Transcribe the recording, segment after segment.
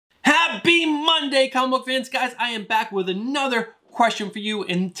Happy Monday, comic book fans. Guys, I am back with another question for you,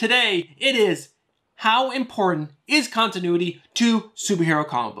 and today it is, how important is continuity to superhero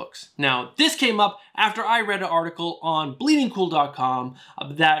comic books? Now, this came up after I read an article on bleedingcool.com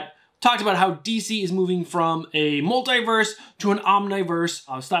that talked about how DC is moving from a multiverse to an omniverse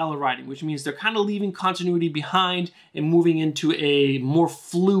style of writing, which means they're kind of leaving continuity behind and moving into a more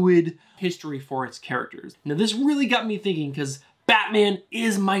fluid history for its characters. Now, this really got me thinking because Batman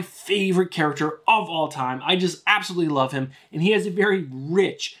is my favorite character of all time. I just absolutely love him, and he has a very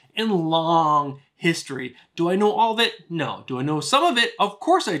rich and long history. Do I know all of it? No. Do I know some of it? Of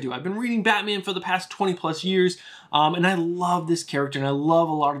course I do. I've been reading Batman for the past 20 plus years, and I love this character, and I love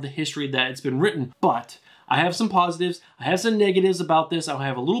a lot of the history that it's been written, but I have some positives, I have some negatives about this. I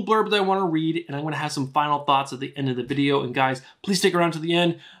have a little blurb that I want to read, and I'm going to have some final thoughts at the end of the video. And guys, please stick around to the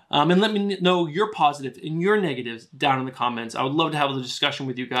end and let me know your positives and your negatives down in the comments. I would love to have a discussion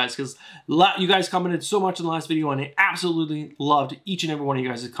with you guys because you guys commented so much in the last video, and I absolutely loved each and every one of you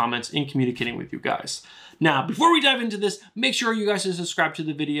guys' comments in communicating with you guys. Now, before we dive into this, make sure you guys are subscribed to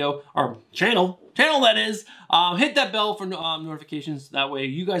the video, or channel that is. Hit that bell for notifications. That way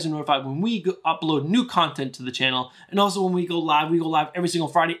you guys are notified when we upload new content to the channel. And also when we go live every single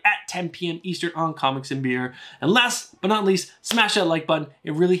Friday at 10 p.m. Eastern on Comics and Beer. And last but not least, smash that like button.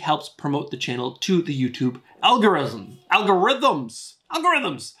 It really helps promote the channel to the YouTube algorithms.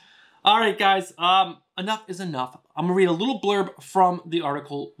 All right, guys, enough is enough. I'm gonna read a little blurb from the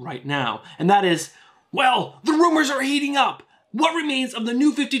article right now. And that is, well, the rumors are heating up. What remains of the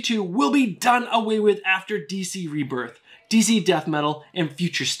New 52 will be done away with after DC Rebirth, DC Death Metal, and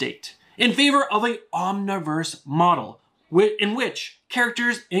Future State, in favor of an omniverse model, in which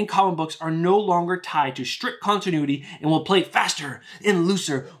characters in comic books are no longer tied to strict continuity and will play faster and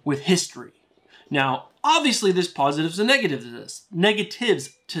looser with history. Now, obviously there's positives and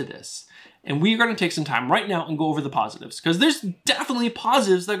negatives to this. And we're going to take some time right now and go over the positives, because there's definitely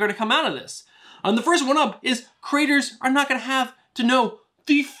positives that are going to come out of this. The first one up is creators are not going to have to know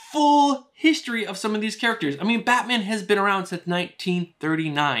the full history of some of these characters. I mean, Batman has been around since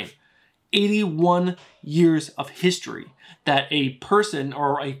 1939. 81 years of history that a person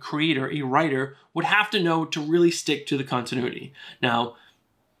or a creator, a writer, would have to know to really stick to the continuity. Now,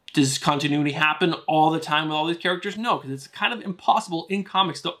 does continuity happen all the time with all these characters? No, because it's kind of impossible in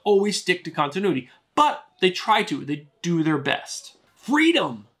comics to always stick to continuity. But they try to. They do their best.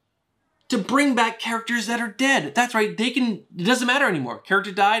 Freedom to bring back characters that are dead. That's right, it doesn't matter anymore.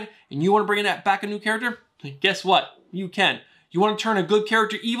 Character died, and you want to bring back a new character? Guess what? You can. You want to turn a good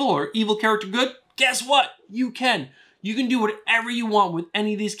character evil or evil character good? Guess what? You can. You can do whatever you want with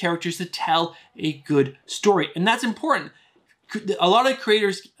any of these characters to tell a good story. And that's important. A lot of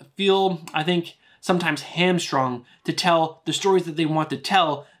creators feel, I think, sometimes hamstrung to tell the stories that they want to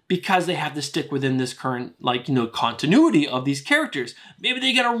tell because they have to stick within this current, continuity of these characters. Maybe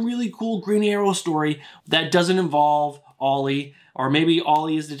they get a really cool Green Arrow story that doesn't involve Ollie, or maybe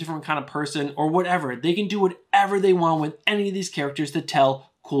Ollie is a different kind of person, or whatever. They can do whatever they want with any of these characters to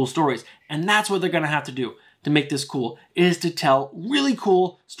tell cool stories. And that's what they're gonna have to do to make this cool, is to tell really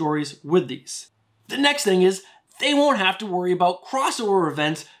cool stories with these. The next thing is, they won't have to worry about crossover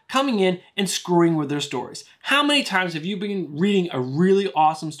events coming in and screwing with their stories. How many times have you been reading a really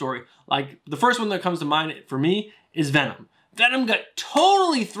awesome story? Like, the first one that comes to mind for me is Venom. Venom got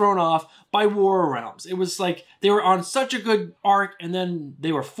totally thrown off by War Realms. It was like they were on such a good arc, and then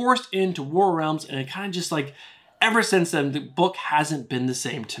they were forced into War Realms, and it kind of just ever since then, the book hasn't been the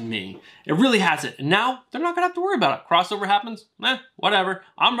same to me. It really hasn't. And now they're not gonna have to worry about it. Crossover happens, whatever.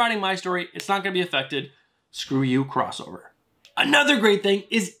 I'm writing my story, it's not gonna be affected. Screw you, crossover. Another great thing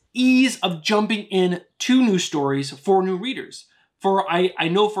is ease of jumping in to new stories for new readers. I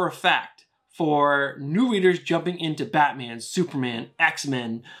know for a fact, for new readers jumping into Batman, Superman,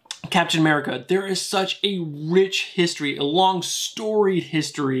 X-Men, Captain America, there is such a rich history, a long storied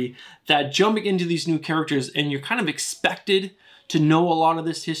history, that jumping into these new characters and you're kind of expected to know a lot of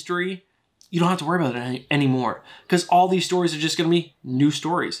this history, you don't have to worry about it anymore, because all these stories are just going to be new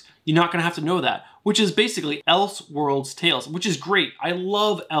stories. You're not going to have to know that, which is basically Elseworlds Tales, which is great. I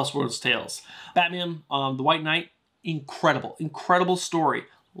love Elseworlds Tales. Batman, the White Knight, incredible story.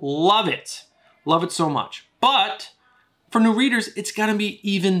 Love it so much. But for new readers, it's going to be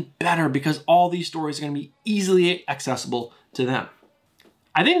even better because all these stories are going to be easily accessible to them.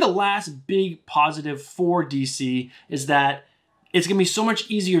 I think the last big positive for DC is that it's going to be so much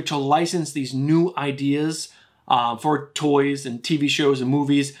easier to license these new ideas for toys and TV shows and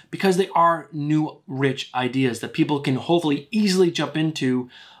movies, because they are new, rich ideas that people can hopefully easily jump into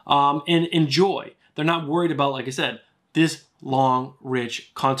and enjoy. They're not worried about, like I said, this long,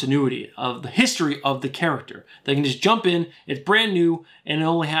 rich continuity of the history of the character. They can just jump in, it's brand new, and it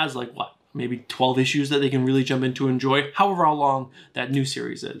only has like, what, maybe 12 issues that they can really jump into and enjoy, however how long that new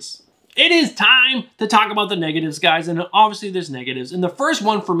series is. It is time to talk about the negatives, guys, and obviously there's negatives. And the first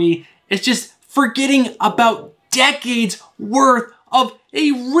one for me is just forgetting about decades worth of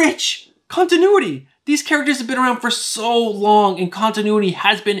a rich continuity. These characters have been around for so long, and continuity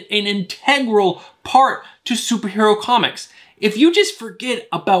has been an integral part to superhero comics. If you just forget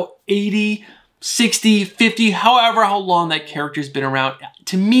about 80, 60, 50, however how long that character's been around,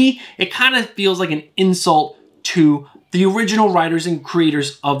 to me, it kind of feels like an insult to the original writers and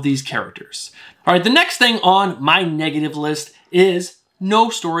creators of these characters. All right, the next thing on my negative list is no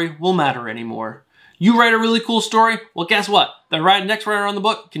story will matter anymore. You write a really cool story, well, guess what? The next writer on the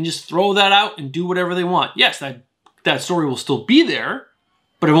book can just throw that out and do whatever they want. Yes, that story will still be there,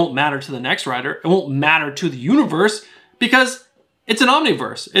 but it won't matter to the next writer. It won't matter to the universe because it's an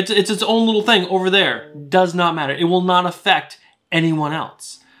omniverse. It's its own little thing over there. Does not matter. It will not affect anyone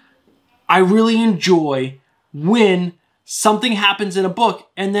else. I really enjoy when something happens in a book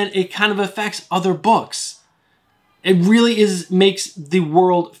and then it kind of affects other books. It really makes the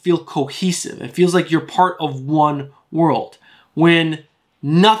world feel cohesive. It feels like you're part of one world. When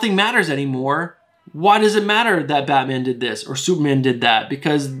nothing matters anymore, why does it matter that Batman did this or Superman did that?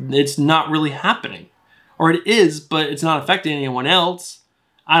 Because it's not really happening. Or it is, but it's not affecting anyone else.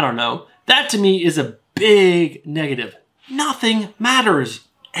 I don't know. That to me is a big negative. Nothing matters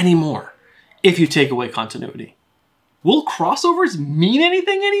anymore if you take away continuity. Will crossovers mean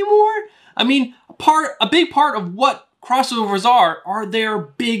anything anymore? I mean, a big part of what crossovers are their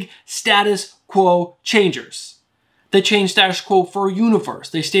big status quo changers. They change status quo for a universe.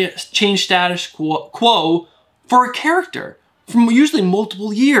 They change status quo for a character from usually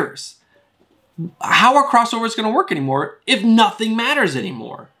multiple years. How are crossovers going to work anymore if nothing matters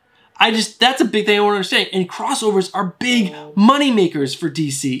anymore? That's a big thing I don't understand. And crossovers are big money makers for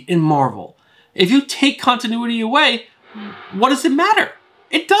DC and Marvel. If you take continuity away, what does it matter?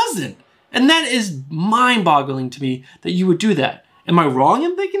 It doesn't. And that is mind-boggling to me that you would do that. Am I wrong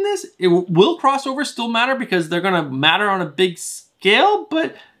in thinking this? Will crossovers still matter because they're going to matter on a big scale?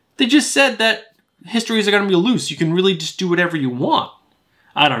 But they just said that histories are going to be loose. You can really just do whatever you want.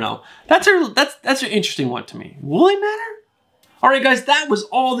 I don't know. That's an interesting one to me. Will it matter? All right, guys, that was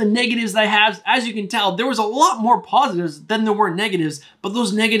all the negatives that I have. As you can tell, there was a lot more positives than there were negatives, but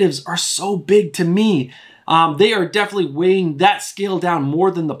those negatives are so big to me. They are definitely weighing that scale down more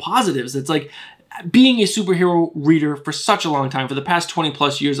than the positives. It's like being a superhero reader for such a long time, for the past 20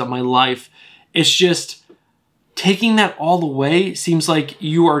 plus years of my life, it's just taking that all away seems like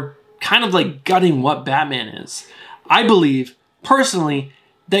you are kind of like gutting what Batman is. I believe, personally,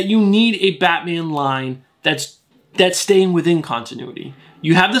 that you need a Batman line that's staying within continuity.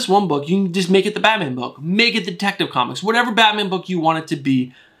 You have this one book, you can just make it the Batman book, make it Detective Comics, whatever Batman book you want it to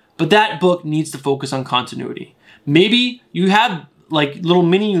be, but that book needs to focus on continuity. Maybe you have like little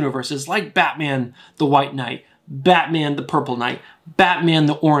mini universes like Batman the White Knight, Batman the Purple Knight, Batman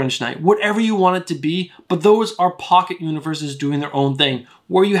the Orange Knight, whatever you want it to be, but those are pocket universes doing their own thing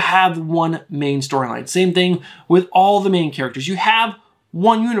where you have one main storyline. Same thing with all the main characters. You have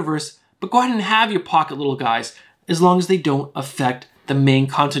one universe, but go ahead and have your pocket little guys as long as they don't affect the main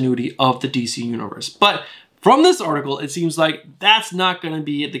continuity of the DC universe. But from this article, it seems like that's not going to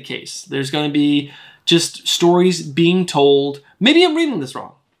be the case. There's going to be just stories being told. Maybe I'm reading this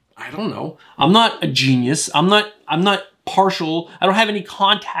wrong. I don't know. I'm not a genius. I'm not partial. I don't have any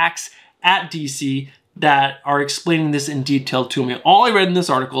contacts at DC that are explaining this in detail to me. All I read in this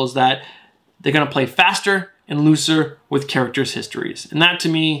article is that they're going to play faster and looser with characters' histories. And that to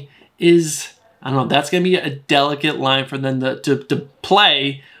me is, I don't know, that's going to be a delicate line for them to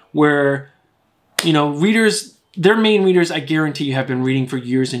play where, you know, readers, their main readers, I guarantee you have been reading for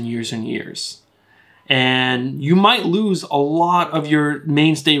years and years and years. And you might lose a lot of your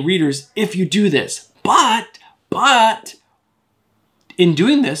mainstay readers if you do this. But in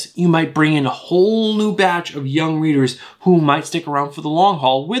doing this, you might bring in a whole new batch of young readers who might stick around for the long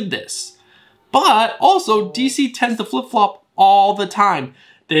haul with this. But also, DC tends to flip-flop all the time.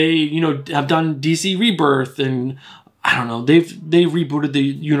 They, you know, have done DC Rebirth and I don't know, they've rebooted the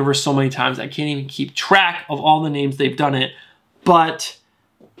universe so many times I can't even keep track of all the names they've done it. But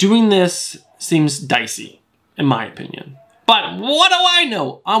doing this seems dicey, in my opinion. But what do I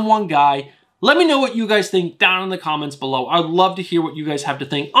know? I'm one guy. Let me know what you guys think down in the comments below. I'd love to hear what you guys have to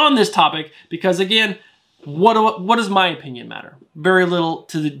think on this topic because, again, what does my opinion matter? Very little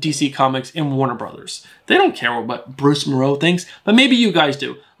to the DC Comics and Warner Brothers. They don't care what Bruce Moreau thinks, but maybe you guys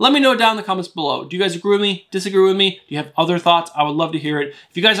do. Let me know down in the comments below. Do you guys agree with me? Disagree with me? Do you have other thoughts? I would love to hear it.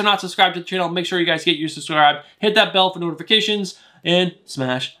 If you guys are not subscribed to the channel, make sure you guys get your subscribe. Hit that bell for notifications and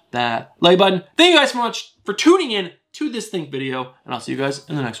smash that like button. Thank you guys so much for tuning in to this Think video, and I'll see you guys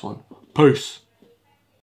in the next one. Peace.